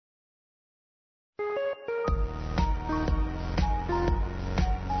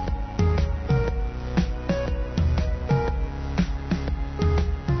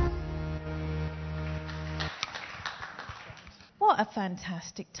a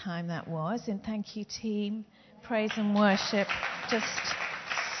fantastic time that was. And thank you, team. Praise and worship.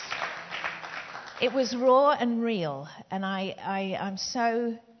 It was raw and real. And I'm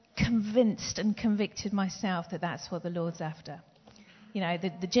so convinced and convicted myself that that's what the Lord's after. You know,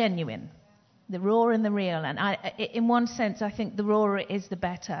 the genuine, the raw and the real. And in one sense, I think the raw is the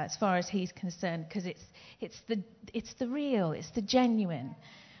better as far as he's concerned, because it's the real, it's the genuine.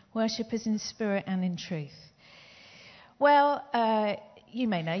 Worship is in spirit and in truth. Well, you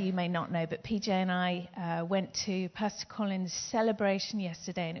may know, you may not know, but PJ and I went to Pastor Colin's celebration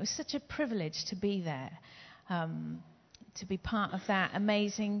yesterday, and it was such a privilege to be there, to be part of that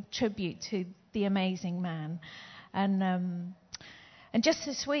amazing tribute to the amazing man. And just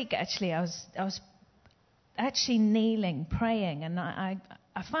this week, actually, I was actually kneeling, praying, and I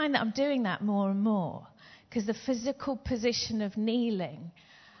find that I'm doing that more and more, because the physical position of kneeling,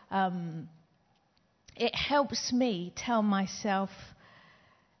 it helps me tell myself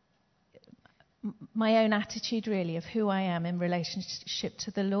my own attitude, really, of who I am in relationship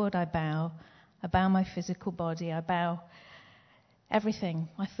to the Lord. I bow my physical body, I bow everything,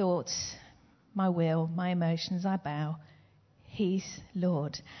 my thoughts, my will, my emotions, I bow. He's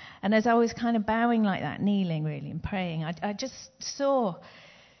Lord. And as I was kind of bowing like that, kneeling really and praying, I just saw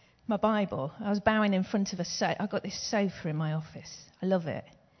my Bible. I was bowing in front of a sofa. I've got this sofa in my office. I love it.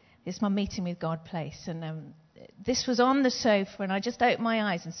 It's my meeting with God place. And this was on the sofa, and I just opened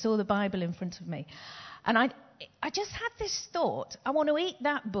my eyes and saw the Bible in front of me. And I just had this thought, I want to eat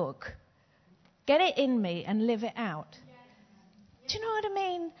that book, get it in me and live it out. Do you know what I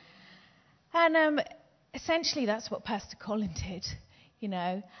mean? And essentially that's what Pastor Colin did, you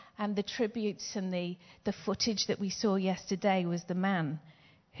know. And the tributes and the footage that we saw yesterday was the man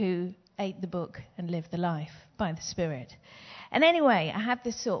who ate the book and lived the life by the Spirit. And anyway, I had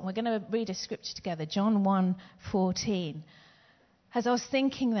this thought. We're going to read a scripture together, John 1:14. As I was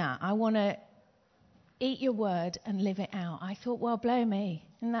thinking that, I want to eat your word and live it out. I thought, well, blow me.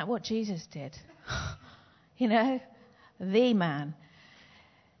 Isn't that what Jesus did? You know, the man.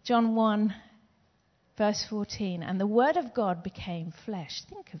 John 1, verse 14. And the word of God became flesh.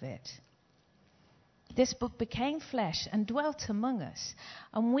 Think of it. This book became flesh and dwelt among us.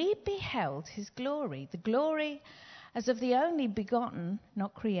 And we beheld his glory, the glory as of the only begotten,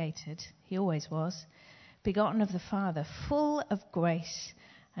 not created, he always was, begotten of the Father, full of grace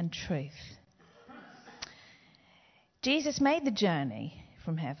and truth. Jesus made the journey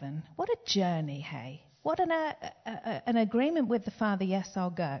from heaven. What a journey, hey? What an agreement with the Father, yes, I'll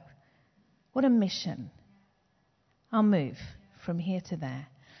go. What a mission. I'll move from here to there.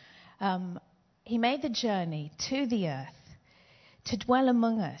 He made the journey to the earth to dwell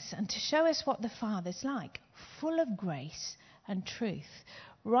among us and to show us what the Father's like, full of grace and truth,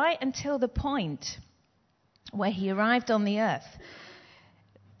 right until the point where he arrived on the earth.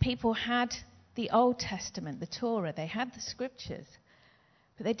 People had the Old Testament, the Torah, they had the scriptures,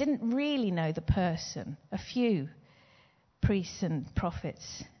 but they didn't really know the person. A few priests and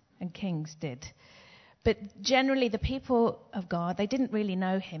prophets and kings did. But generally the people of God, they didn't really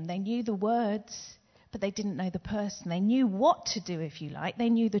know him. They knew the words, but they didn't know the person. They knew what to do, if you like. They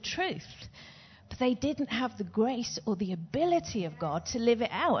knew the truth. But they didn't have the grace or the ability of God to live it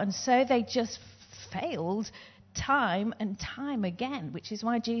out. And so they just failed time and time again, which is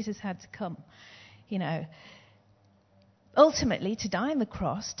why Jesus had to come, you know, ultimately to die on the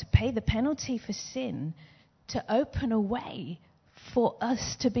cross, to pay the penalty for sin, to open a way for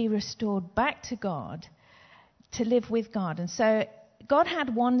us to be restored back to God, to live with God. And so God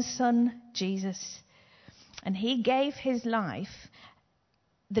had one son, Jesus, and he gave his life.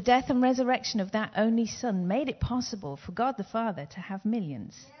 The death and resurrection of that only son made it possible for God the Father to have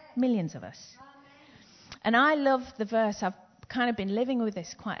millions of us. And I love the verse. I've kind of been living with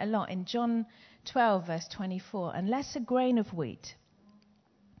this quite a lot. In John 12, verse 24, unless a grain of wheat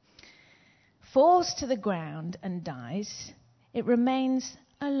falls to the ground and dies, it remains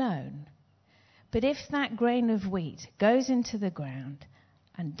alone. But if that grain of wheat goes into the ground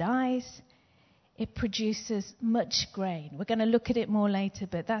and dies, it produces much grain. We're going to look at it more later,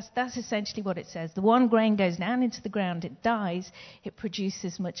 but that's essentially what it says. The one grain goes down into the ground, it dies, it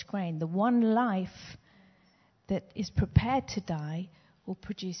produces much grain. The one life that is prepared to die will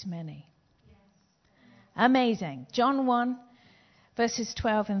produce many. Amazing. John 1, verses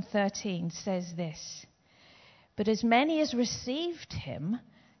 12 and 13 says this. But as many as received him,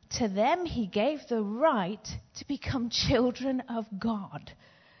 to them he gave the right to become children of God.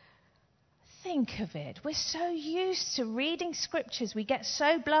 Think of it. We're so used to reading scriptures. We get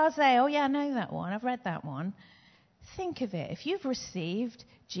so blasé. Oh, yeah, I know that one. I've read that one. Think of it. If you've received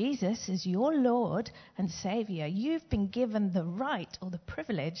Jesus as your Lord and Saviour, you've been given the right or the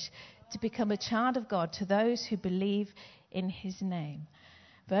privilege to become a child of God to those who believe in his name.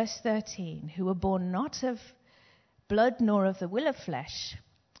 Verse 13, who were born not of blood, nor of the will of flesh,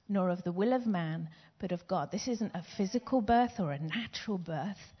 nor of the will of man, but of God. This isn't a physical birth or a natural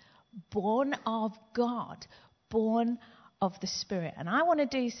birth. Born of God, born of the Spirit. And I want to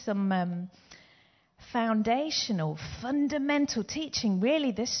do some foundational, fundamental teaching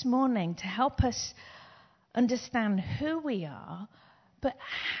really this morning to help us understand who we are, but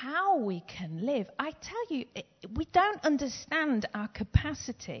how we can live. I tell you, we don't understand our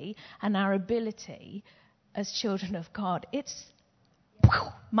capacity and our ability as children of God. It's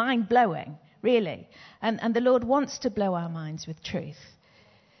mind-blowing, really. And the Lord wants to blow our minds with truth,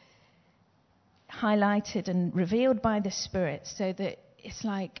 highlighted and revealed by the Spirit, so that it's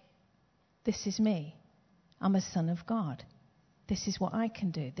like, this is me. I'm a son of God. This is what I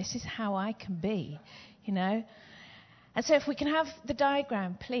can do. This is how I can be, you know. And so if we can have the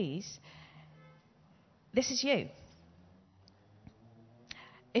diagram, please. This is you.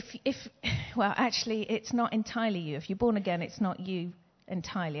 Well, actually, it's not entirely you. If you're born again, it's not you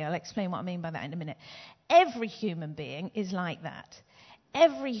entirely. I'll explain what I mean by that in a minute. Every human being is like that.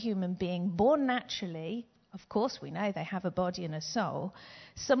 Every human being born naturally, of course we know they have a body and a soul.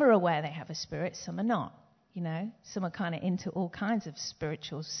 Some are aware they have a spirit, some are not. You know, some are kind of into all kinds of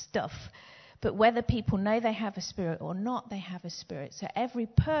spiritual stuff. But whether people know they have a spirit or not, they have a spirit. So every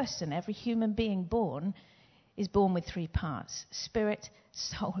person, every human being born is born with three parts: spirit,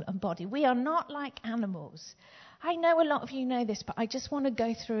 soul, and body. We are not like animals. I know a lot of you know this, but I just want to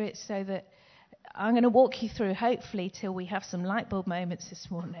go through it so that I'm going to walk you through, hopefully, till we have some light bulb moments this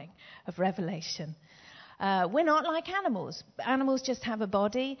morning of revelation. We're not like animals. Animals just have a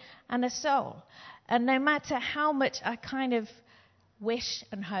body and a soul. And no matter how much I kind of wish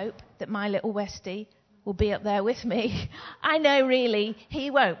and hope that my little Westie will be up there with me, I know really he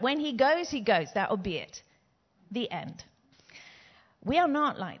won't. When he goes, he goes. That'll be it. The end. We are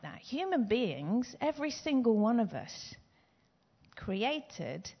not like that. Human beings, every single one of us,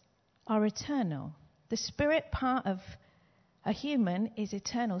 created, are eternal. The spirit part of a human is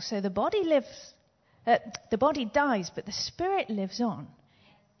eternal. So the body dies, but the spirit lives on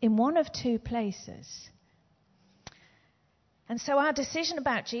in one of two places. And so our decision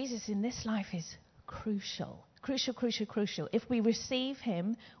about Jesus in this life is crucial. Crucial, crucial, crucial. If we receive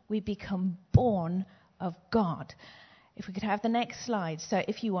him, we become born of God. If we could have the next slide. So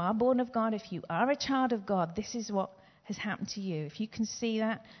if you are born of God, if you are a child of God, this is what has happened to you. If you can see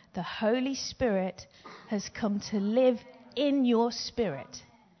that, the Holy Spirit has come to live in your spirit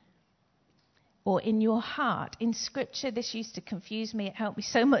or in your heart. In Scripture, this used to confuse me. It helped me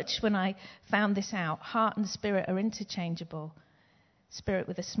so much when I found this out. Heart and spirit are interchangeable. Spirit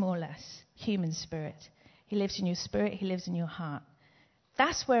with a small s, human spirit. He lives in your spirit, he lives in your heart.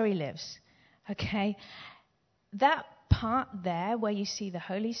 That's where he lives, okay? That part there where you see the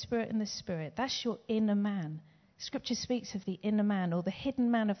Holy Spirit and the Spirit, that's your inner man. Scripture speaks of the inner man, or the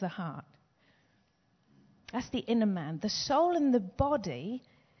hidden man of the heart. That's the inner man. The soul and the body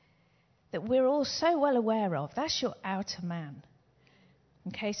that we're all so well aware of, that's your outer man.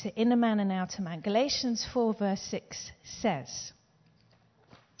 Okay, so inner man and outer man. Galatians 4 verse 6 says,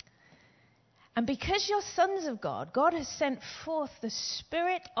 and because you're sons of God, God has sent forth the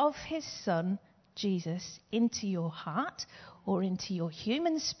Spirit of his Son, Jesus, into your heart or into your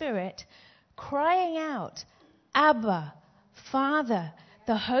human spirit, crying out, Abba, Father.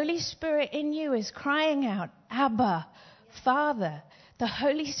 The Holy Spirit in you is crying out, Abba, Father. The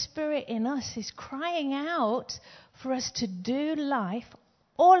Holy Spirit in us is crying out for us to do life,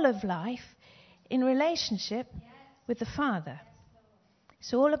 all of life, in relationship with the Father.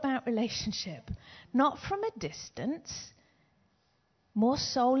 It's all about relationship, not from a distance, more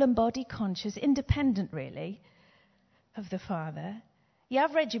soul and body conscious, independent really, of the Father. Yeah,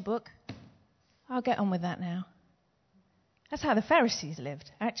 I've read your book. I'll get on with that now. That's how the Pharisees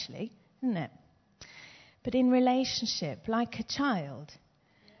lived, actually, isn't it? But in relationship, like a child,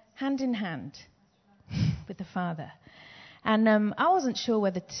 hand in hand with the Father. And I wasn't sure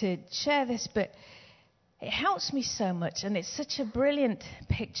whether to share this, but it helps me so much, and it's such a brilliant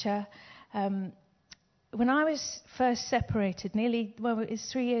picture. When I was first separated,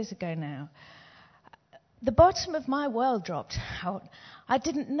 it's 3 years ago now, the bottom of my world dropped out. I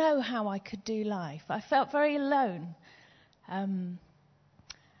didn't know how I could do life. I felt very alone. And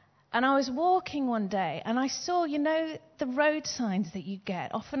I was walking one day, and I saw, the road signs that you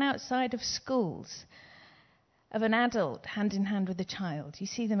get, often outside of schools. of an adult hand in hand with a child. You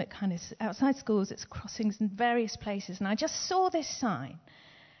see them at kind of outside schools, it's crossings in various places. And I just saw this sign,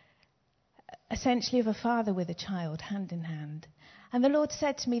 essentially of a father with a child, hand in hand. And the Lord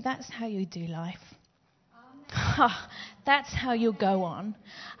said to me, that's how you do life. That's how you'll go on.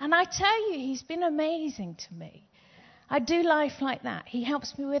 And I tell you, he's been amazing to me. I do life like that. He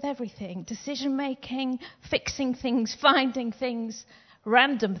helps me with everything. Decision making, fixing things, finding things,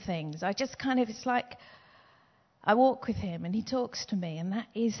 random things. I just kind of, it's like I walk with him and he talks to me. And that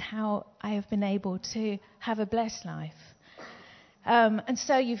is how I have been able to have a blessed life. And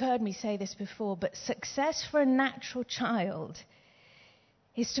so you've heard me say this before, but success for a natural child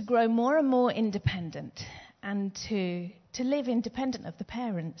is to grow more and more independent and to live independent of the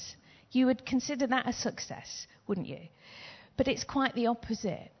parents. You would consider that a success, wouldn't you? But it's quite the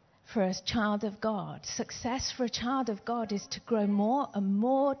opposite for a child of God. Success for a child of God is to grow more and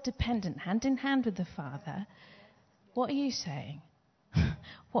more dependent, hand in hand with the Father. What are you saying?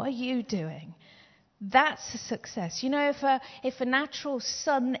 What are you doing? That's a success. You know, if a natural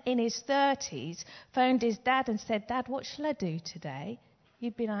son in his 30s phoned his dad and said, Dad, what shall I do today?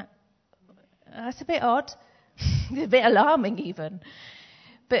 You'd be like, that's a bit odd. A bit alarming even.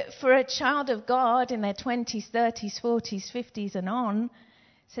 But for a child of God in their 20s, 30s, 40s, 50s and on,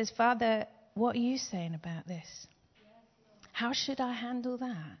 says, Father, what are you saying about this? How should I handle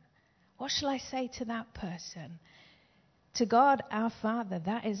that? What shall I say to that person? To God, our Father,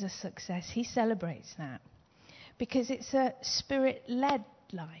 that is a success. He celebrates that because it's a spirit-led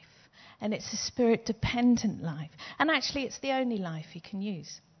life and it's a spirit-dependent life. And actually, it's the only life he can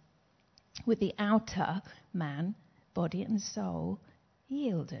use. With the outer man, body and soul,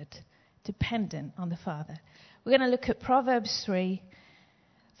 yielded, dependent on the Father. We're going to look at Proverbs 3,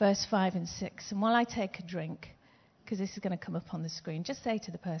 verse 5 and 6. And while I take a drink, because this is going to come up on the screen, just say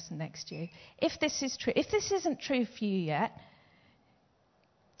to the person next to you, if this is true, if this isn't true for you yet,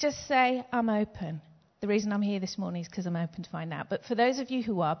 just say, I'm open. The reason I'm here this morning is because I'm open to find out. But for those of you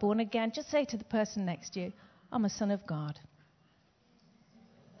who are born again, just say to the person next to you, I'm a son of God.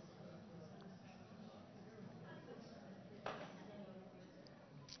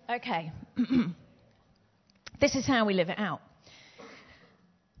 Okay. This is how we live it out.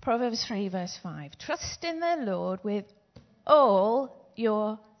 Proverbs 3, verse 5. Trust in the Lord with all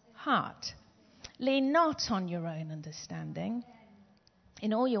your heart. Lean not on your own understanding.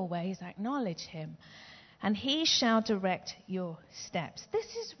 In all your ways acknowledge him, and he shall direct your steps. This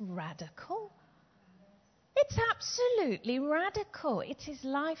is radical. It's absolutely radical. It is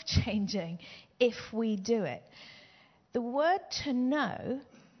life-changing if we do it. The word to know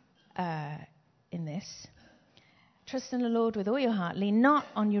in this, trust in the Lord with all your heart, lean not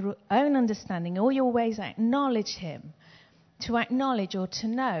on your own understanding, all your ways acknowledge him. To acknowledge or to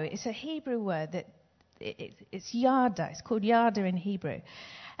know, it's a Hebrew word that it's yada, it's called yada in Hebrew.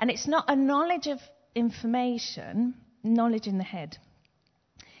 And it's not a knowledge of information, knowledge in the head.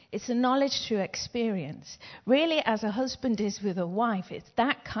 It's a knowledge through experience. Really, as a husband is with a wife, it's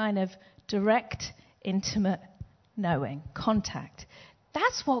that kind of direct, intimate knowing, contact.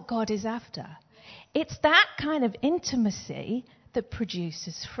 That's what God is after. It's that kind of intimacy that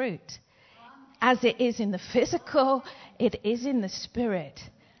produces fruit. As it is in the physical, it is in the spirit.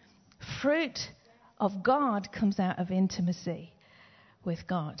 Fruit of God comes out of intimacy with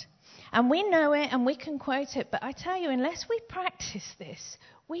God. And we know it and we can quote it, but I tell you, unless we practice this,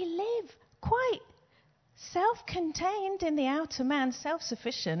 we live quite self-contained in the outer man,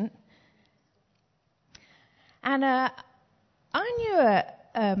 self-sufficient. And I knew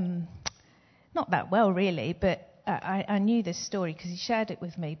not that well really, but I knew this story because he shared it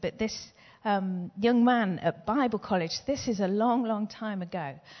with me. But this young man at Bible college, this is a long, long time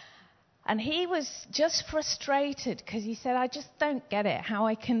ago. And he was just frustrated because he said, I just don't get it, how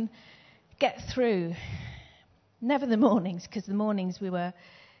I can get through. Never the mornings, because the mornings we were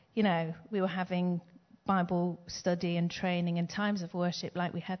having Bible study and training and times of worship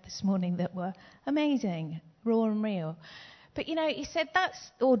like we had this morning that were amazing, raw and real. But, he said, that's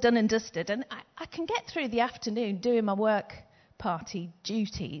all done and dusted. And I can get through the afternoon doing my work party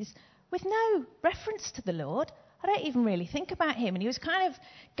duties with no reference to the Lord. I don't even really think about him. And he was kind of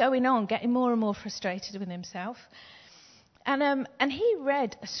going on, getting more and more frustrated with himself. And he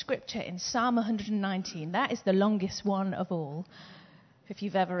read a scripture in Psalm 119. That is the longest one of all, if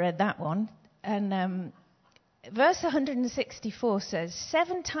you've ever read that one. And verse 164 says,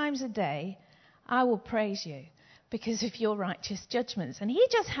 7 times a day I will praise you because of your righteous judgments. And he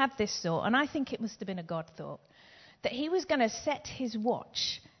just had this thought, and I think it must have been a God thought, that he was going to set his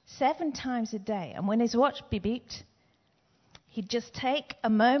watch 7 times a day. And when his watch beeped, he'd just take a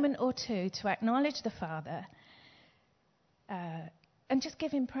moment or two to acknowledge the Father and just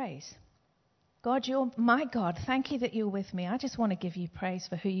give him praise. God, you're my God. Thank you that you're with me. I just want to give you praise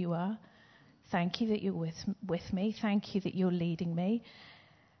for who you are. Thank you that you're with me. Thank you that you're leading me.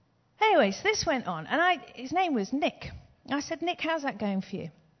 Anyways, this went on, and his name was Nick. I said, Nick, how's that going for you?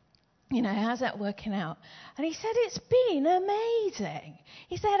 You know, how's that working out? And he said, it's been amazing.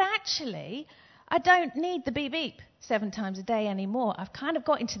 He said, actually, I don't need the beep beep 7 times a day anymore. I've kind of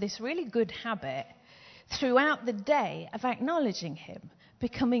got into this really good habit throughout the day of acknowledging him,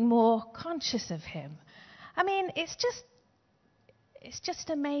 becoming more conscious of him. I mean, it's just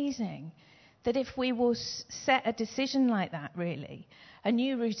amazing that if we will set a decision like that, really, a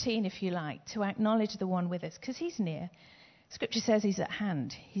new routine, if you like, to acknowledge the one with us, because he's near. Scripture says he's at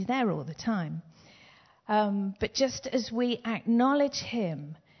hand. He's there all the time. But just as we acknowledge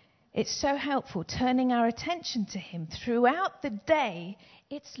him, it's so helpful turning our attention to him throughout the day.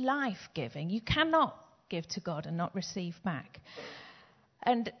 It's life-giving. You cannot give to God and not receive back.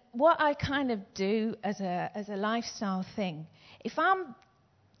 And what I kind of do as a lifestyle thing, if I'm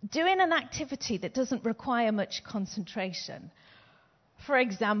doing an activity that doesn't require much concentration, for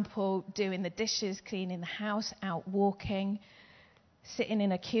example, doing the dishes, cleaning the house, out walking, sitting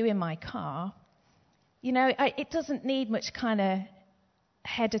in a queue in my car, you know, it doesn't need much kind of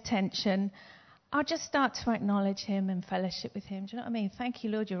head attention. I'll just start to acknowledge him and fellowship with him. Do you know what I mean? Thank you,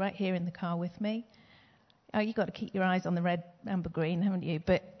 Lord, you're right here in the car with me. Oh, you've got to keep your eyes on the red, amber, green, haven't you?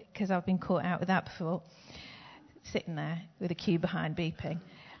 But because I've been caught out with that before, sitting there with a queue behind beeping.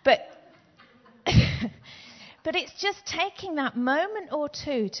 But but it's just taking that moment or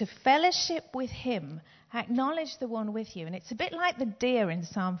two to fellowship with him, acknowledge the one with you. And it's a bit like the deer in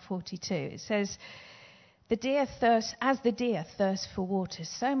Psalm 42. It says, the deer thirsts for water,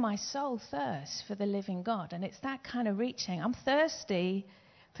 so my soul thirsts for the living God. And it's that kind of reaching. I'm thirsty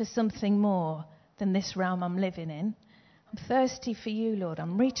for something more than this realm I'm living in. I'm thirsty for you, Lord.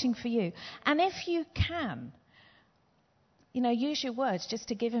 I'm reaching for you. And if you can, you know, use your words just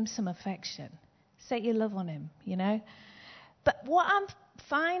to give him some affection. Set your love on him, you know. But what I'm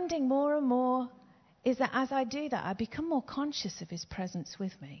finding more and more is that as I do that, I become more conscious of his presence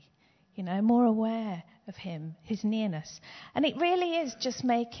with me, you know, more aware of him, his nearness. And it really is just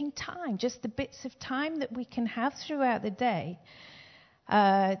making time, just the bits of time that we can have throughout the day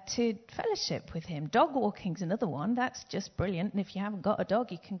to fellowship with him. Dog walking's another one. That's just brilliant. And if you haven't got a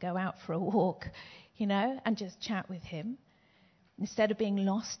dog, you can go out for a walk, you know, and just chat with him. Instead of being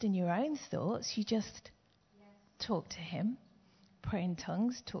lost in your own thoughts, you just talk to him, pray in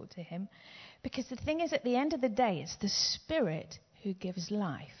tongues, talk to him. Because the thing is, at the end of the day, it's the Spirit who gives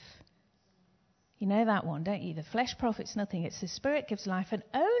life. You know that one, don't you? The flesh profits nothing. It's the Spirit gives life, and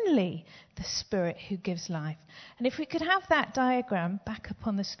only the Spirit who gives life. And if we could have that diagram back up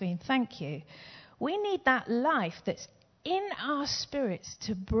on the screen, thank you. We need that life that's in our spirits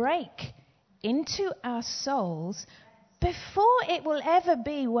to break into our souls before it will ever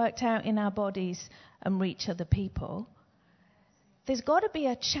be worked out in our bodies and reach other people. There's got to be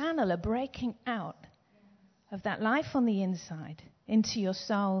a channel, a breaking out of that life on the inside into your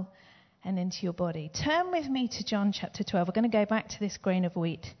soul and into your body. Turn with me to John chapter 12. We're going to go back to this grain of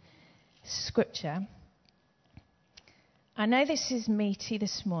wheat scripture. I know this is meaty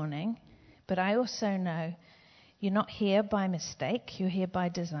this morning, but I also know you're not here by mistake. You're here by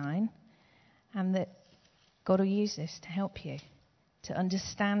design, and that God will use this to help you to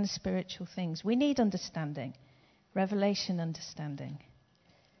understand spiritual things. We need understanding, revelation understanding.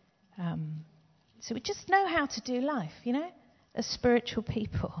 So we just know how to do life, you know, as spiritual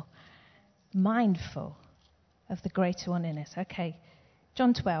people, mindful of the greater one in us. Okay,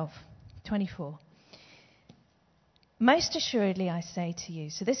 John 12:24. Most assuredly I say to you,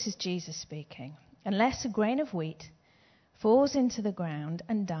 so this is Jesus speaking, unless a grain of wheat falls into the ground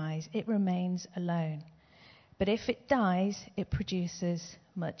and dies, it remains alone. But if it dies, it produces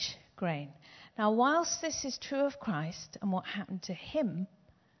much grain. Now, whilst this is true of Christ and what happened to him,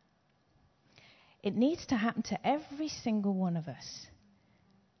 it needs to happen to every single one of us.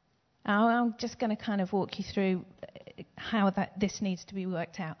 Now, I'm just going to kind of walk you through how this needs to be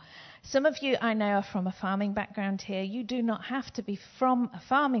worked out. Some of you, I know, are from a farming background here. You do not have to be from a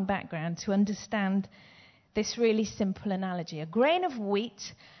farming background to understand this really simple analogy. A grain of wheat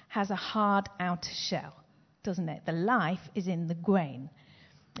has a hard outer shell, doesn't it? The life is in the grain.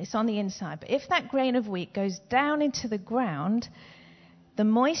 It's on the inside. But if that grain of wheat goes down into the ground, the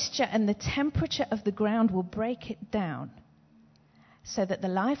moisture and the temperature of the ground will break it down so that the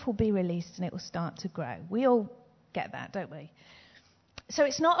life will be released and it will start to grow. We all get that, don't we? So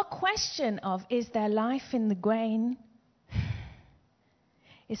it's not a question of, is there life in the grain?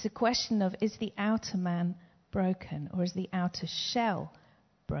 It's a question of, is the outer man broken, or is the outer shell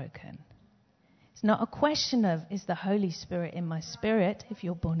broken? It's not a question of, is the Holy Spirit in my spirit if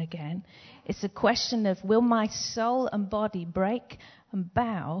you're born again? It's a question of, will my soul and body break and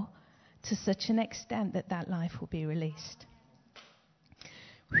bow to such an extent that that life will be released?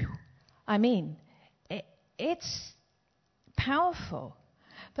 Whew. I mean, it's powerful.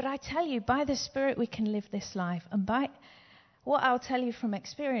 But I tell you, by the Spirit we can live this life. And by what I'll tell you from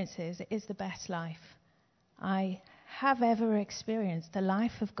experience is, it is the best life I have ever experienced. The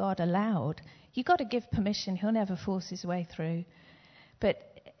life of God allowed. You've got to give permission. He'll never force his way through. But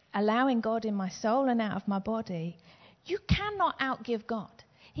allowing God in my soul and out of my body, you cannot outgive God.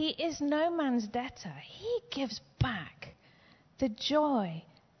 He is no man's debtor. He gives back the joy,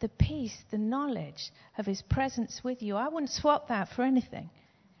 the peace, the knowledge of his presence with you. I wouldn't swap that for anything.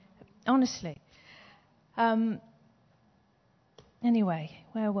 Honestly. Anyway,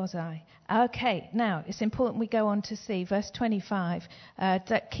 where was I? Okay, now it's important we go on to see verse 25.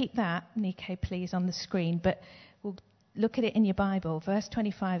 Keep that, Nikkei, please, on the screen, but we'll look at it in your Bible. Verse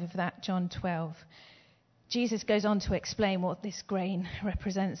 25 of that, John 12. Jesus goes on to explain what this grain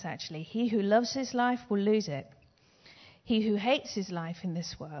represents, actually. He who loves his life will lose it. He who hates his life in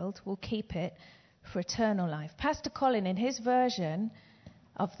this world will keep it for eternal life. Pastor Colin, in his version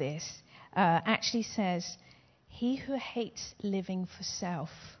of this, actually says, he who hates living for self.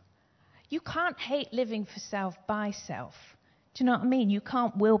 You can't hate living for self by self. Do you know what I mean? You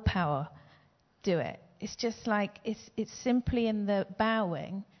can't willpower do it. It's just like, it's simply in the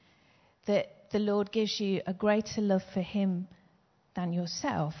bowing that the Lord gives you a greater love for him than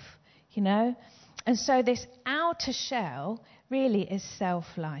yourself, you know? And so this outer shell really is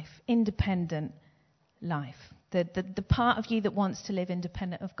self-life, independent life. The part of you that wants to live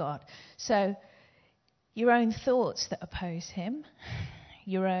independent of God. So your own thoughts that oppose him,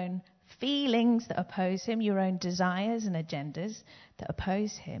 your own feelings that oppose him, your own desires and agendas that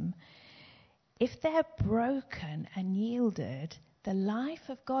oppose him, if they're broken and yielded, the life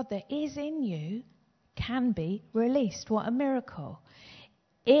of God that is in you can be released. What a miracle.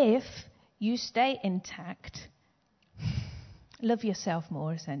 If you stay intact, love yourself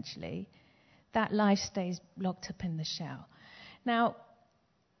more, essentially, that life stays locked up in the shell. Now,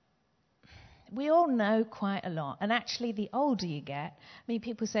 we all know quite a lot. And actually, the older you get, I mean,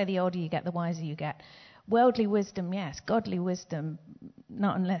 people say the older you get, the wiser you get. Worldly wisdom, yes. Godly wisdom,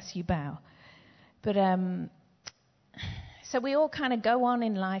 not unless you bow. But so we all kind of go on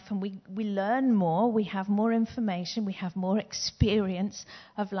in life and we learn more. We have more information. We have more experience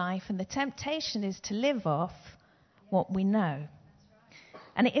of life. And the temptation is to live off what we know.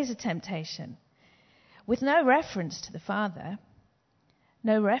 And it is a temptation. With no reference to the Father,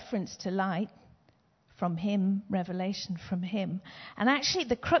 no reference to light from him, revelation from him. And actually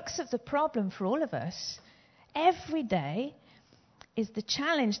the crux of the problem for all of us every day is the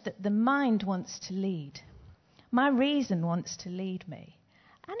challenge that the mind wants to lead. My reason wants to lead me.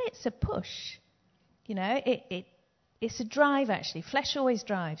 And it's a push. You know, it's a drive, actually. Flesh always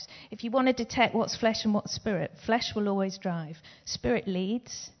drives. If you want to detect what's flesh and what's spirit, flesh will always drive. Spirit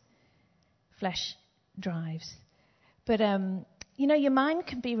leads, flesh drives. But, you know, your mind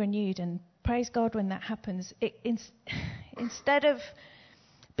can be renewed, and praise God when that happens. Instead of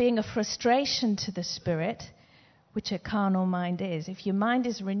being a frustration to the spirit, which a carnal mind is, if your mind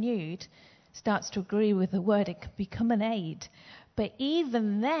is renewed, starts to agree with the word, it can become an aid. But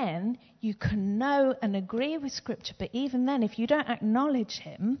even then, you can know and agree with Scripture. But even then, if you don't acknowledge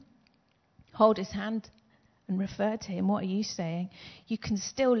him, hold his hand and refer to him, what are you saying? You can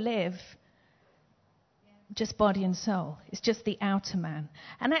still live just body and soul. It's just the outer man.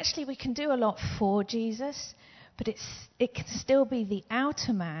 And actually, we can do a lot for Jesus, but it can still be the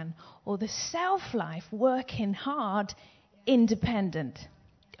outer man or the self-life working hard, independent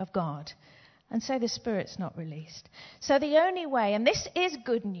of God. And so the Spirit's not released. So the only way, and this is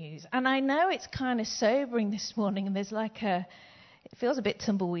good news, and I know it's kind of sobering this morning, and there's like it feels a bit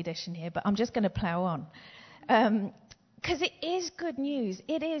tumbleweedish in here, but I'm just going to plow on. Because it is good news.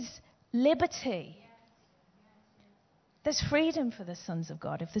 It is liberty. There's freedom for the sons of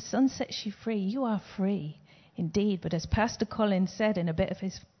God. If the Son sets you free, you are free indeed. But as Pastor Colin said in a bit of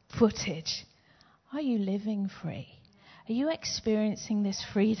his footage, are you living free? Are you experiencing this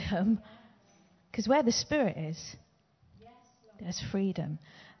freedom? Because where the Spirit is, there's freedom.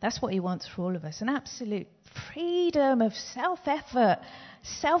 That's what he wants for all of us. An absolute freedom of self-effort,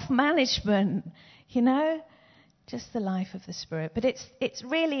 self-management, you know? Just the life of the Spirit. But it's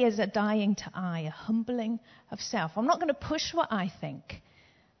really is a dying to I, a humbling of self. I'm not going to push what I think.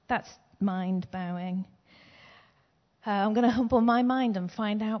 That's mind bowing. I'm going to humble my mind and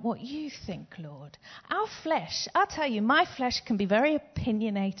find out what you think, Lord. Our flesh, I'll tell you, my flesh can be very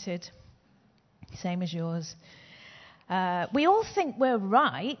opinionated, same as yours. We all think we're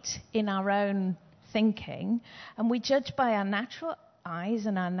right in our own thinking, and we judge by our natural eyes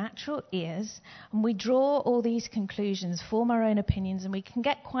and our natural ears, and we draw all these conclusions, form our own opinions, and we can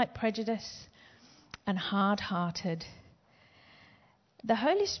get quite prejudiced and hard-hearted. The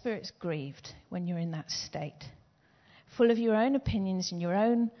Holy Spirit's grieved when you're in that state, full of your own opinions and your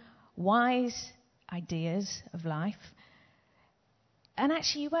own wise ideas of life. And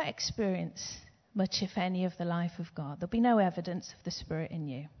actually, you won't experience much, if any, of the life of God. There'll be no evidence of the Spirit in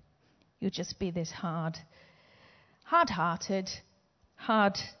you. You'll just be this hard-hearted,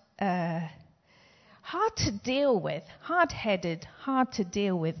 hard to deal with, hard-headed, hard to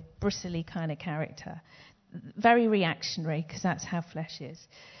deal with, bristly kind of character. Very reactionary, because that's how flesh is.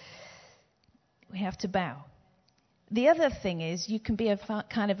 We have to bow. The other thing is, you can be a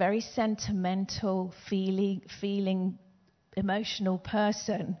kind of very sentimental, feeling, emotional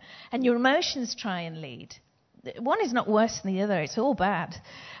person, and your emotions try and lead. One is not worse than the other. It's all bad.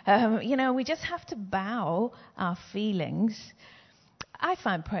 We just have to bow our feelings. I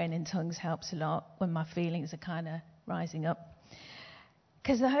find praying in tongues helps a lot when my feelings are kind of rising up,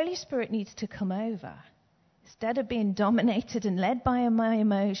 because the Holy Spirit needs to come over. Instead of being dominated and led by my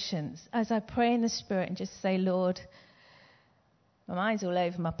emotions, as I pray in the Spirit and just say, Lord, my mind's all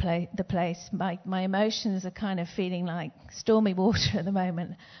over the place. My emotions are kind of feeling like stormy water at the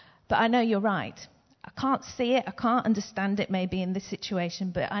moment. But I know you're right. I can't see it. I can't understand it maybe in this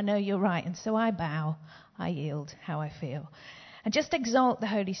situation, but I know you're right. And so I bow. I yield how I feel. And just exalt the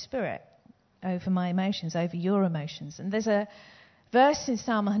Holy Spirit over my emotions, over your emotions. And there's a verse in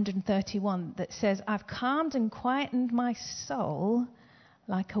Psalm 131 that says, I've calmed and quietened my soul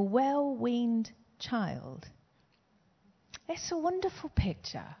like a well-weaned child. It's a wonderful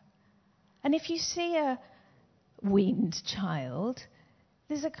picture. And if you see a weaned child,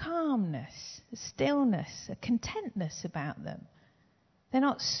 there's a calmness, a stillness, a contentness about them. They're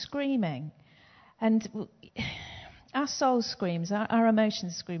not screaming. And our soul screams, our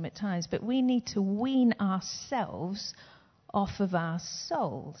emotions scream at times, but we need to wean ourselves off of our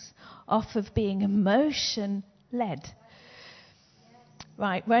souls, off of being emotion-led.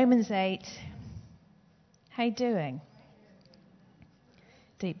 Right, Romans 8. How you doing?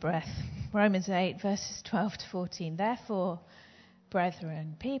 Deep breath. Romans 8, verses 12 to 14. Therefore,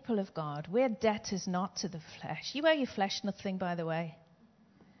 brethren, people of God, we're debtors not to the flesh. You owe your flesh nothing, by the way.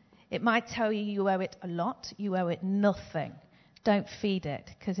 It might tell you you owe it a lot. You owe it nothing. Don't feed it,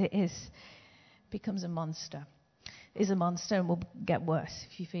 because it becomes a monster. It is a monster and will get worse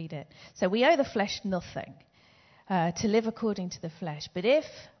if you feed it. So we owe the flesh nothing to live according to the flesh. But if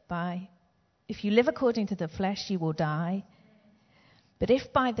you live according to the flesh, you will die. But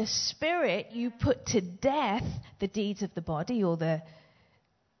if by the Spirit you put to death the deeds of the body, or the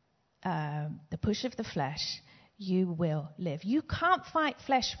push of the flesh, you will live. You can't fight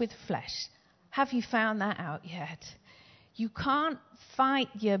flesh with flesh. Have you found that out yet? You can't fight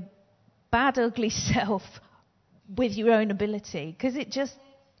your bad, ugly self with your own ability, because it just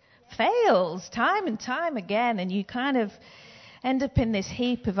fails time and time again, and you kind of end up in this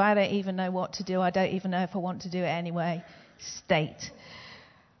heap of I don't even know what to do, I don't even know if I want to do it anyway state.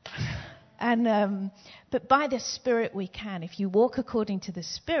 And but by the Spirit we can. If you walk according to the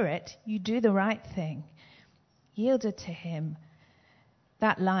Spirit, you do the right thing, yielded to Him,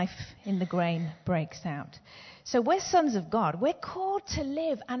 that life in the grain breaks out. So we're sons of God. We're called to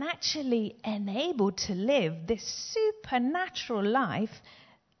live and actually enabled to live this supernatural life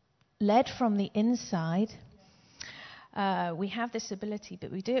led from the inside. We have this ability,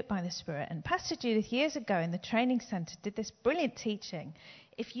 but we do it by the Spirit. And Pastor Judith, years ago in the training centre, did this brilliant teaching.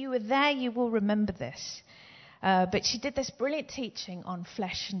 If you were there, you will remember this. But she did this brilliant teaching on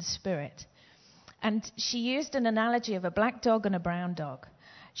flesh and spirit. And she used an analogy of a black dog and a brown dog.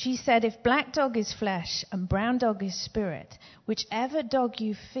 She said, if black dog is flesh and brown dog is spirit, whichever dog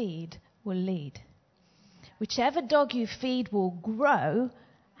you feed will lead. Whichever dog you feed will grow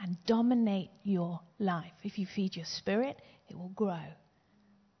and dominate your life. If you feed your spirit, it will grow,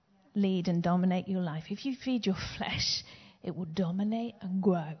 lead and dominate your life. If you feed your flesh, it will dominate and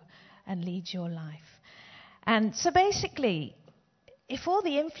grow and lead your life. And so basically, if all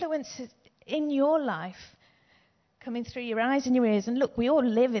the influences in your life coming through your eyes and your ears, and look, we all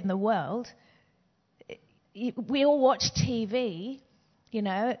live in the world. We all watch TV, you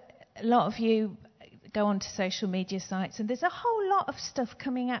know. A lot of you go onto social media sites, and there's a whole lot of stuff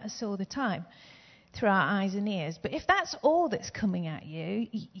coming at us all the time through our eyes and ears. But if that's all that's coming at you,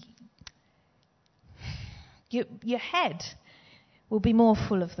 Your head will be more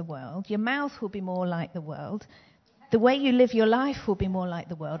full of the world. Your mouth will be more like the world. The way you live your life will be more like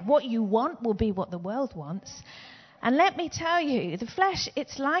the world. What you want will be what the world wants. And let me tell you, the flesh,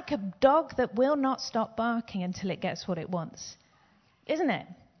 it's like a dog that will not stop barking until it gets what it wants. Isn't it?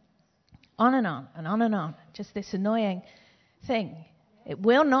 On and on and on and on. Just this annoying thing. It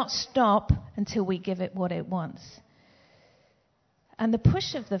will not stop until we give it what it wants. And the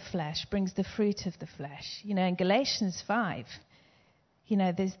push of the flesh brings the fruit of the flesh. You know, in Galatians 5, you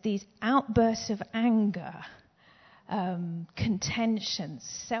know, there's these outbursts of anger, contentions,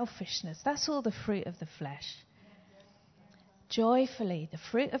 selfishness. That's all the fruit of the flesh. Joyfully, the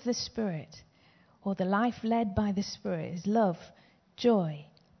fruit of the Spirit, or the life led by the Spirit, is love, joy,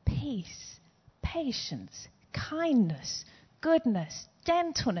 peace, patience, kindness, goodness,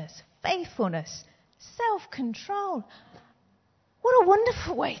 gentleness, faithfulness, self-control. What a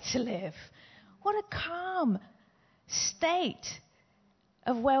wonderful way to live. What a calm state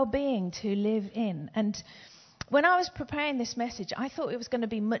of well-being to live in. And when I was preparing this message, I thought it was going to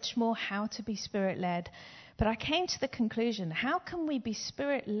be much more how to be Spirit-led. But I came to the conclusion, how can we be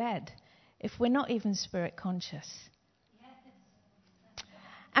Spirit-led if we're not even Spirit-conscious?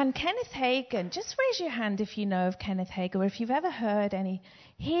 And Kenneth Hagin, just raise your hand if you know of Kenneth Hagin, or if you've ever heard any.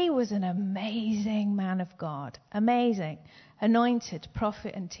 He was an amazing man of God, amazing, anointed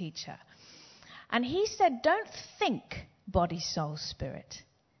prophet and teacher. And he said, don't think body, soul, spirit.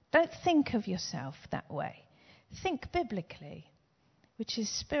 Don't think of yourself that way. Think biblically, which is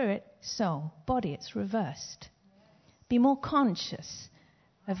spirit, soul, body. It's reversed. Be more conscious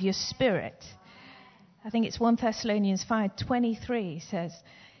of your spirit. I think it's 1 Thessalonians 5:23 says,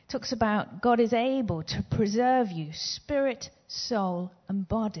 talks about God is able to preserve you, spirit, soul, and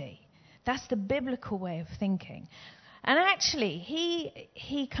body. That's the biblical way of thinking. And actually,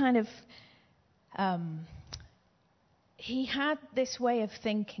 he kind of, he had this way of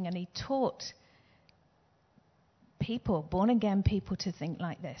thinking, and he taught people, born-again people, to think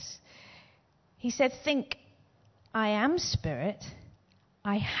like this. He said, think, I am spirit,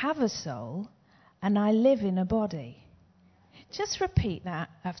 I have a soul, and I live in a body. Just repeat that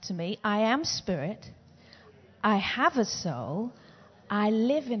after me. I am spirit, I have a soul, I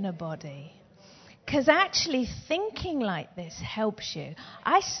live in a body. Because actually thinking like this helps you.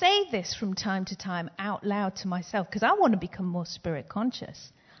 I say this from time to time out loud to myself because I want to become more spirit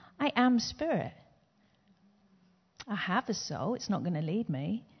conscious. I am spirit. I have a soul, it's not going to lead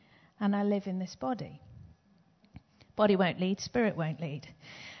me, and I live in this body. Body won't lead, spirit won't lead.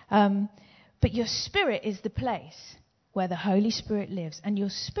 But your spirit is the place where the Holy Spirit lives, and your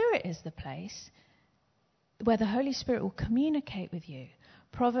spirit is the place where the Holy Spirit will communicate with you.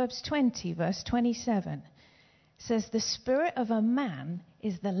 Proverbs 20, verse 27 says, the spirit of a man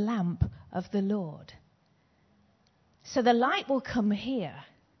is the lamp of the Lord. So the light will come here.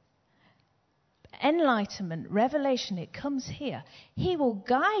 Enlightenment, revelation, it comes here. He will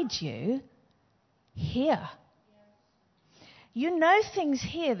guide you here. You know things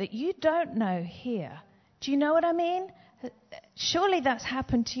here that you don't know here. Do you know what I mean? Surely that's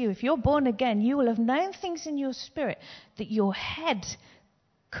happened to you. If you're born again, you will have known things in your spirit that your head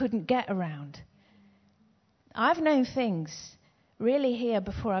couldn't get around. I've known things really here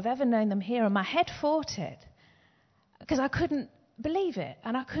before I've ever known them here, and my head fought it because I couldn't believe it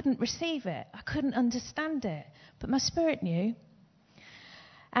and I couldn't receive it. I couldn't understand it. But my spirit knew.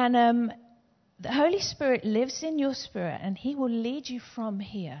 And the Holy Spirit lives in your spirit, and he will lead you from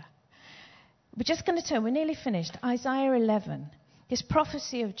here. We're just going to turn, we're nearly finished. Isaiah 11, this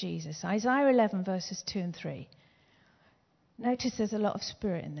prophecy of Jesus. Isaiah 11, verses 2 and 3. Notice there's a lot of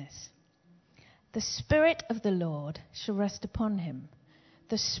spirit in this. The Spirit of the Lord shall rest upon him.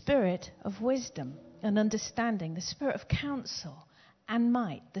 The Spirit of wisdom and understanding. The Spirit of counsel and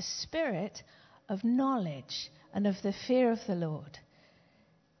might. The Spirit of knowledge and of the fear of the Lord.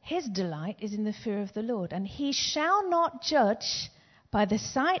 His delight is in the fear of the Lord. And he shall not judge by the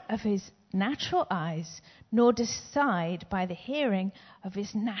sight of his natural eyes, nor decide by the hearing of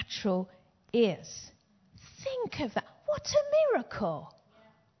his natural ears. Think of that. What a miracle.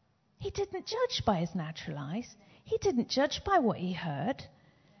 He didn't judge by his natural eyes. He didn't judge by what he heard.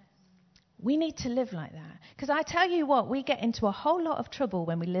 We need to live like that. Because I tell you what, we get into a whole lot of trouble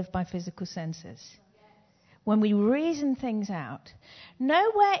when we live by physical senses. When we reason things out.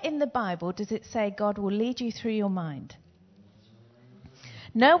 Nowhere in the Bible does it say God will lead you through your mind.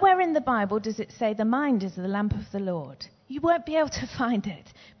 Nowhere in the Bible does it say the mind is the lamp of the Lord. You won't be able to find it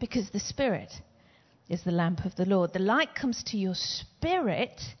because the Spirit is the lamp of the Lord. The light comes to your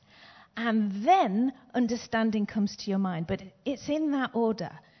spirit and then understanding comes to your mind. But it's in that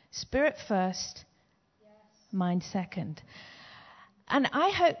order. Spirit first, mind second. And I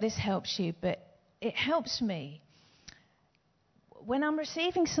hope this helps you, but it helps me. When I'm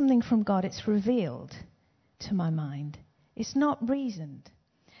receiving something from God, it's revealed to my mind. It's not reasoned.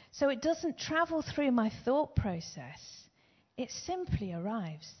 So it doesn't travel through my thought process. It simply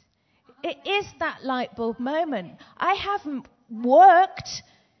arrives. It is that light bulb moment. I haven't worked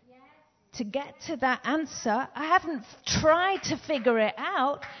to get to that answer. I haven't tried to figure it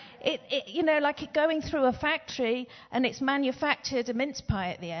out. Like it going through a factory and it's manufactured a mince pie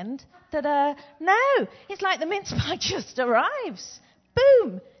at the end. No, it's like the mince pie just arrives.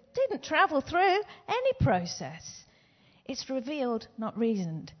 Boom. Didn't travel through any process. It's revealed, not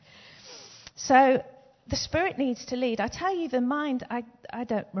reasoned. So the Spirit needs to lead. I tell you, the mind, I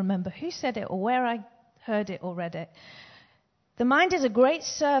don't remember who said it or where I heard it or read it. The mind is a great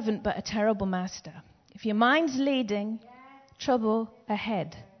servant but a terrible master. If your mind's leading, trouble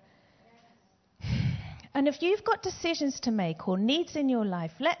ahead. And if you've got decisions to make or needs in your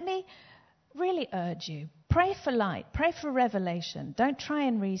life, let me really urge you. Pray for light. Pray for revelation. Don't try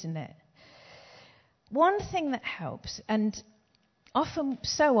and reason it. One thing that helps, and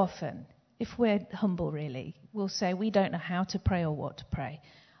so often, if we're humble really, we'll say we don't know how to pray or what to pray.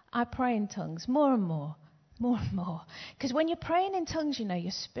 I pray in tongues more and more. More and more. Because when you're praying in tongues,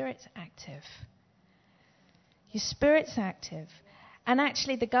 your spirit's active. Your spirit's active. And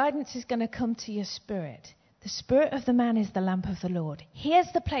actually, the guidance is going to come to your spirit. The spirit of the man is the lamp of the Lord.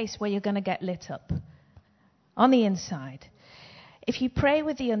 Here's the place where you're going to get lit up. On the inside. If you pray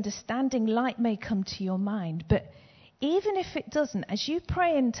with the understanding, light may come to your mind. But even if it doesn't, as you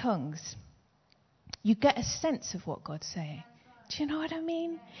pray in tongues, you get a sense of what God's saying. Do you know what I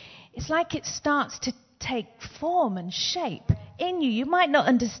mean? It's like it starts to take form and shape in you. You might not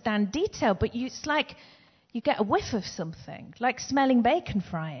understand detail, but it's like you get a whiff of something, like smelling bacon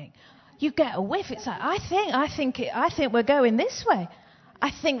frying. You get a whiff. It's like, I think we're going this way. I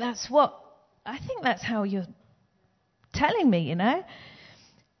think that's how you're telling me,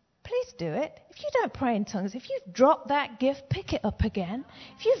 Please do it. If you don't pray in tongues, if you've dropped that gift, pick it up again.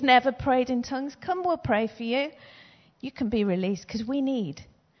 If you've never prayed in tongues, come, we'll pray for you. You can be released because we need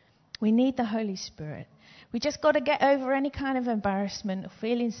the Holy Spirit. We just got to get over any kind of embarrassment or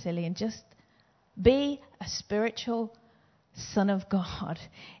feeling silly and just be a spiritual son of God.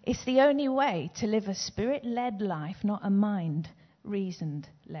 It's the only way to live a spirit-led life, not a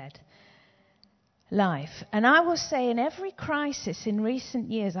mind-reasoned-led life. And I will say in every crisis in recent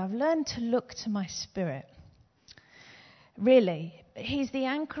years, I've learned to look to my spirit. Really, he's the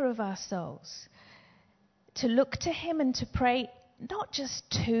anchor of our souls. To look to him and to pray not just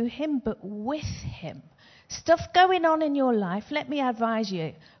to him, but with him. Stuff going on in your life, let me advise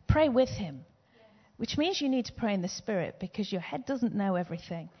you, pray with him. Which means you need to pray in the Spirit because your head doesn't know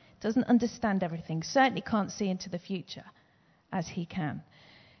everything, doesn't understand everything, certainly can't see into the future as he can.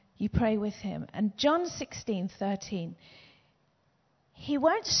 You pray with him. And John 16:13, he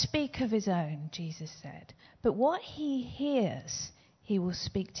won't speak of his own, Jesus said, but what he hears, he will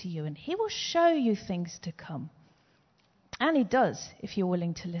speak to you and he will show you things to come. And he does, if you're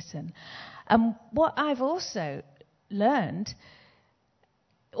willing to listen. And what I've also learned,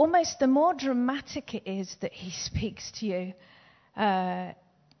 almost the more dramatic it is that he speaks to you,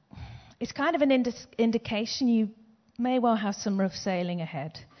 it's kind of an indication you may well have some rough sailing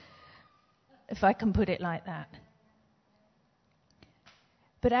ahead, if I can put it like that.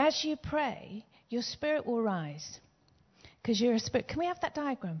 But as you pray, your spirit will rise. Because you're a spirit. Can we have that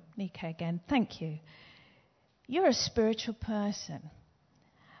diagram, Nika, again? Thank you. You're a spiritual person.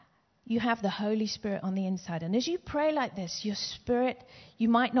 You have the Holy Spirit on the inside. And as you pray like this, your spirit, you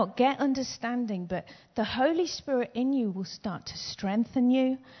might not get understanding, but the Holy Spirit in you will start to strengthen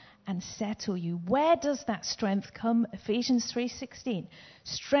you and settle you. Where does that strength come? Ephesians 3:16.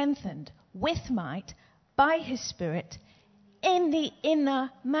 Strengthened with might by his Spirit in the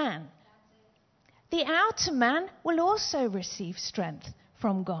inner man. The outer man will also receive strength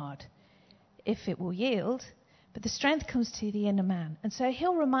from God if it will yield. But the strength comes to the inner man. And so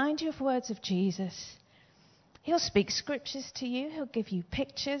he'll remind you of words of Jesus. He'll speak scriptures to you. He'll give you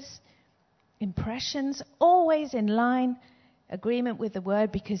pictures, impressions, always in line, agreement with the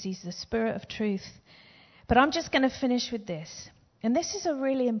word because he's the Spirit of truth. But I'm just going to finish with this. And this is a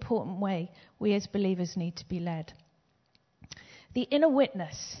really important way we as believers need to be led. The inner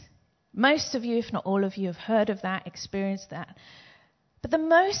witness. Most of you, if not all of you, have heard of that, experienced that. But the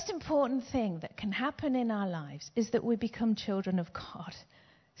most important thing that can happen in our lives is that we become children of God,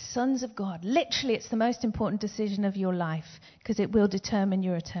 sons of God. Literally, it's the most important decision of your life because it will determine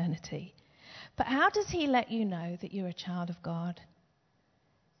your eternity. But how does he let you know that you're a child of God?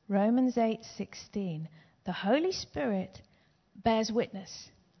 Romans 8:16. The Holy Spirit bears witness.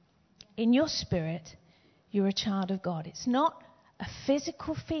 In your spirit, you're a child of God. It's not a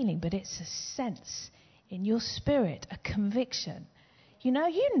physical feeling, but it's a sense in your spirit, a conviction. You know,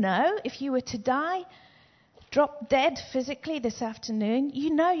 if you were to die, drop dead physically this afternoon,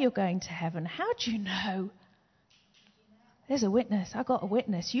 you know you're going to heaven. How do you know? There's a witness. I got a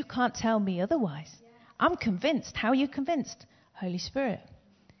witness. You can't tell me otherwise. I'm convinced. How are you convinced? Holy Spirit,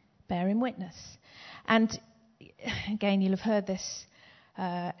 bearing witness. And again, you'll have heard this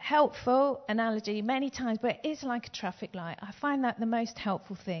helpful analogy many times, but it is like a traffic light. I find that the most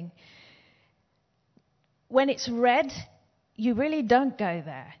helpful thing. When it's red, you really don't go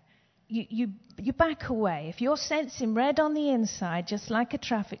there. You back away. If you're sensing red on the inside, just like a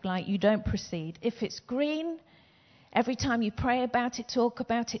traffic light, you don't proceed. If it's green, every time you pray about it, talk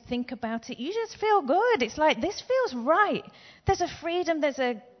about it, think about it, you just feel good. It's like, this feels right. There's a freedom, there's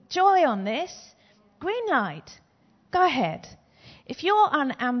a joy on this. Green light. Go ahead. If you're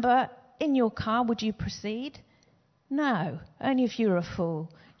on amber in your car, would you proceed? No. Only if you're a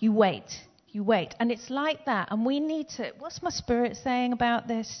fool. You wait. You wait. And it's like that. And we need to... What's my spirit saying about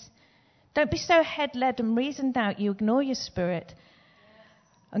this? Don't be so head-led and reasoned out. You ignore your spirit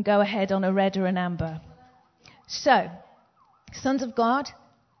and go ahead on a red or an amber. So, sons of God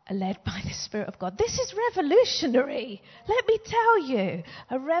are led by the Spirit of God. This is revolutionary. Let me tell you.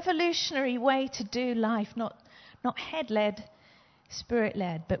 A revolutionary way to do life. Not head-led,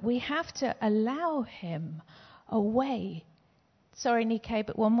 Spirit-led. But we have to allow him a way. Sorry, Nikkei,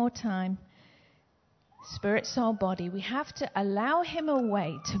 but one more time. Spirit, soul, body. We have to allow him a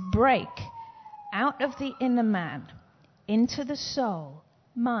way to break out of the inner man into the soul,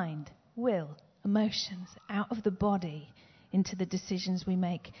 mind, will, emotions, out of the body into the decisions we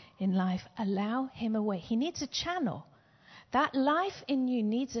make in life. Allow him a way. He needs a channel. That life in you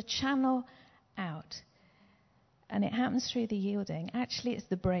needs a channel out. And it happens through the yielding. Actually, it's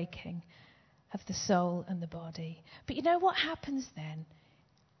the breaking of the soul and the body. But you know what happens then?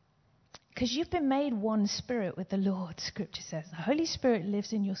 Because you've been made one spirit with the Lord, Scripture says. The Holy Spirit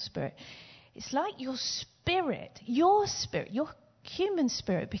lives in your spirit. It's like your spirit, your human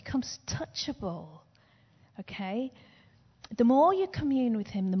spirit becomes touchable. Okay? The more you commune with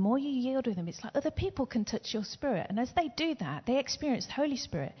him, the more you yield with him, it's like other people can touch your spirit. And as they do that, they experience the Holy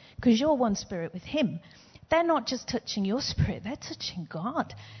Spirit because you're one spirit with him. They're not just touching your spirit, they're touching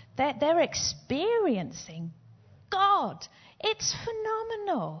God. They're experiencing God. It's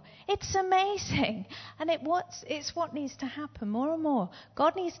phenomenal. It's amazing. And it's what needs to happen more and more.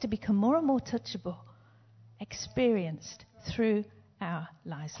 God needs to become more and more touchable, experienced through our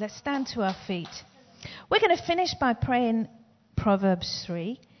lives. Let's stand to our feet. We're going to finish by praying Proverbs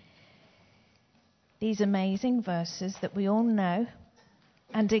 3. These amazing verses that we all know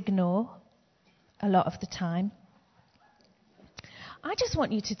and ignore a lot of the time. I just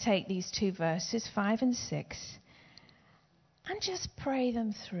want you to take these two verses, 5 and 6, and just pray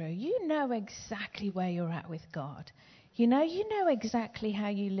them through. You know exactly where you're at with God. You know exactly how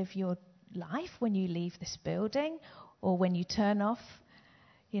you live your life when you leave this building or when you turn off,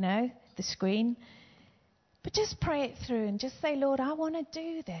 the screen. But just pray it through and just say, Lord, I want to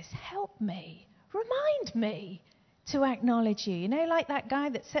do this. Help me. Remind me to acknowledge you. Like that guy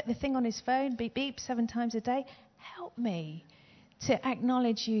that set the thing on his phone, beep, beep, 7 times a day. Help me to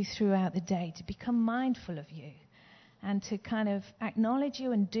acknowledge you throughout the day, to become mindful of you and to kind of acknowledge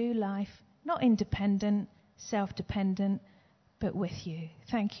you and do life, not independent, self-dependent, but with you.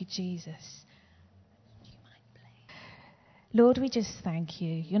 Thank you, Jesus. Lord, we just thank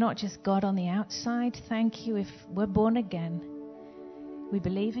you. You're not just God on the outside. Thank you if we're born again. We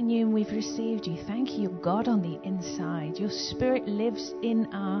believe in you and we've received you. Thank you, you're God on the inside. Your spirit lives in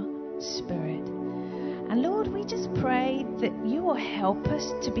our spirit. And Lord, we just pray that you will help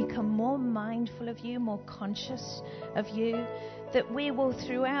us to become more mindful of you, more conscious of you, that we will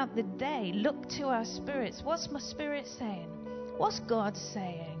throughout the day look to our spirits. What's my spirit saying? What's God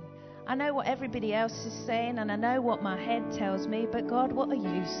saying? I know what everybody else is saying and I know what my head tells me, but God, what are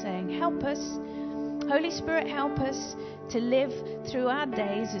you saying? Help us. Holy Spirit, help us to live through our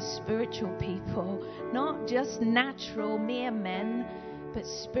days as spiritual people, not just natural mere men, but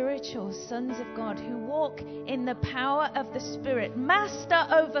spiritual sons of God who walk in the power of the Spirit, master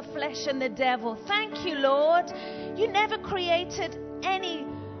over flesh and the devil. Thank you, Lord. You never created any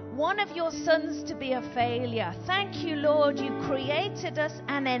one of your sons to be a failure. Thank you, Lord. You created us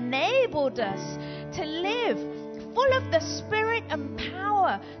and enabled us to live full of the Spirit and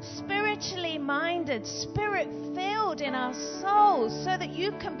power, spiritually minded, Spirit-filled in our souls, so that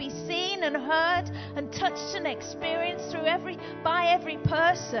you can be seen and heard and touched and experienced by every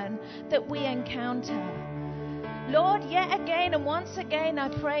person that we encounter. Lord, yet again and once again I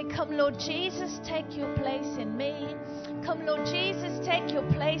pray, come Lord Jesus, take your place in me. Come Lord Jesus, take your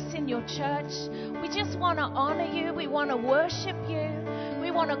place in your church. We just want to honor you. We want to worship you.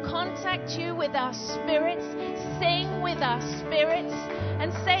 We want to contact you with our spirits, sing with our spirits,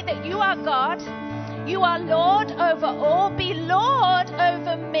 and say that you are God. You are Lord over all. Be Lord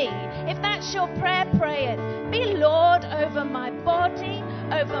over me. If that's your prayer, pray it. Be Lord over my body,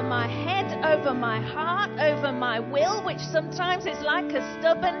 over my head, over my heart, over my will, which sometimes is like a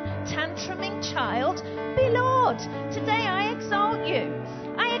stubborn, tantruming child. Be Lord. Today I exalt you.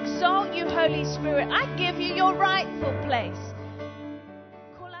 I exalt you, Holy Spirit. I give you your rightful place.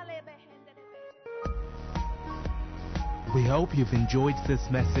 We hope you've enjoyed this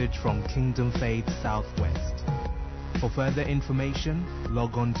message from Kingdom Faith Southwest. For further information,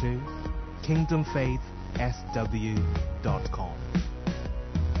 log on to kingdomfaithsw.com.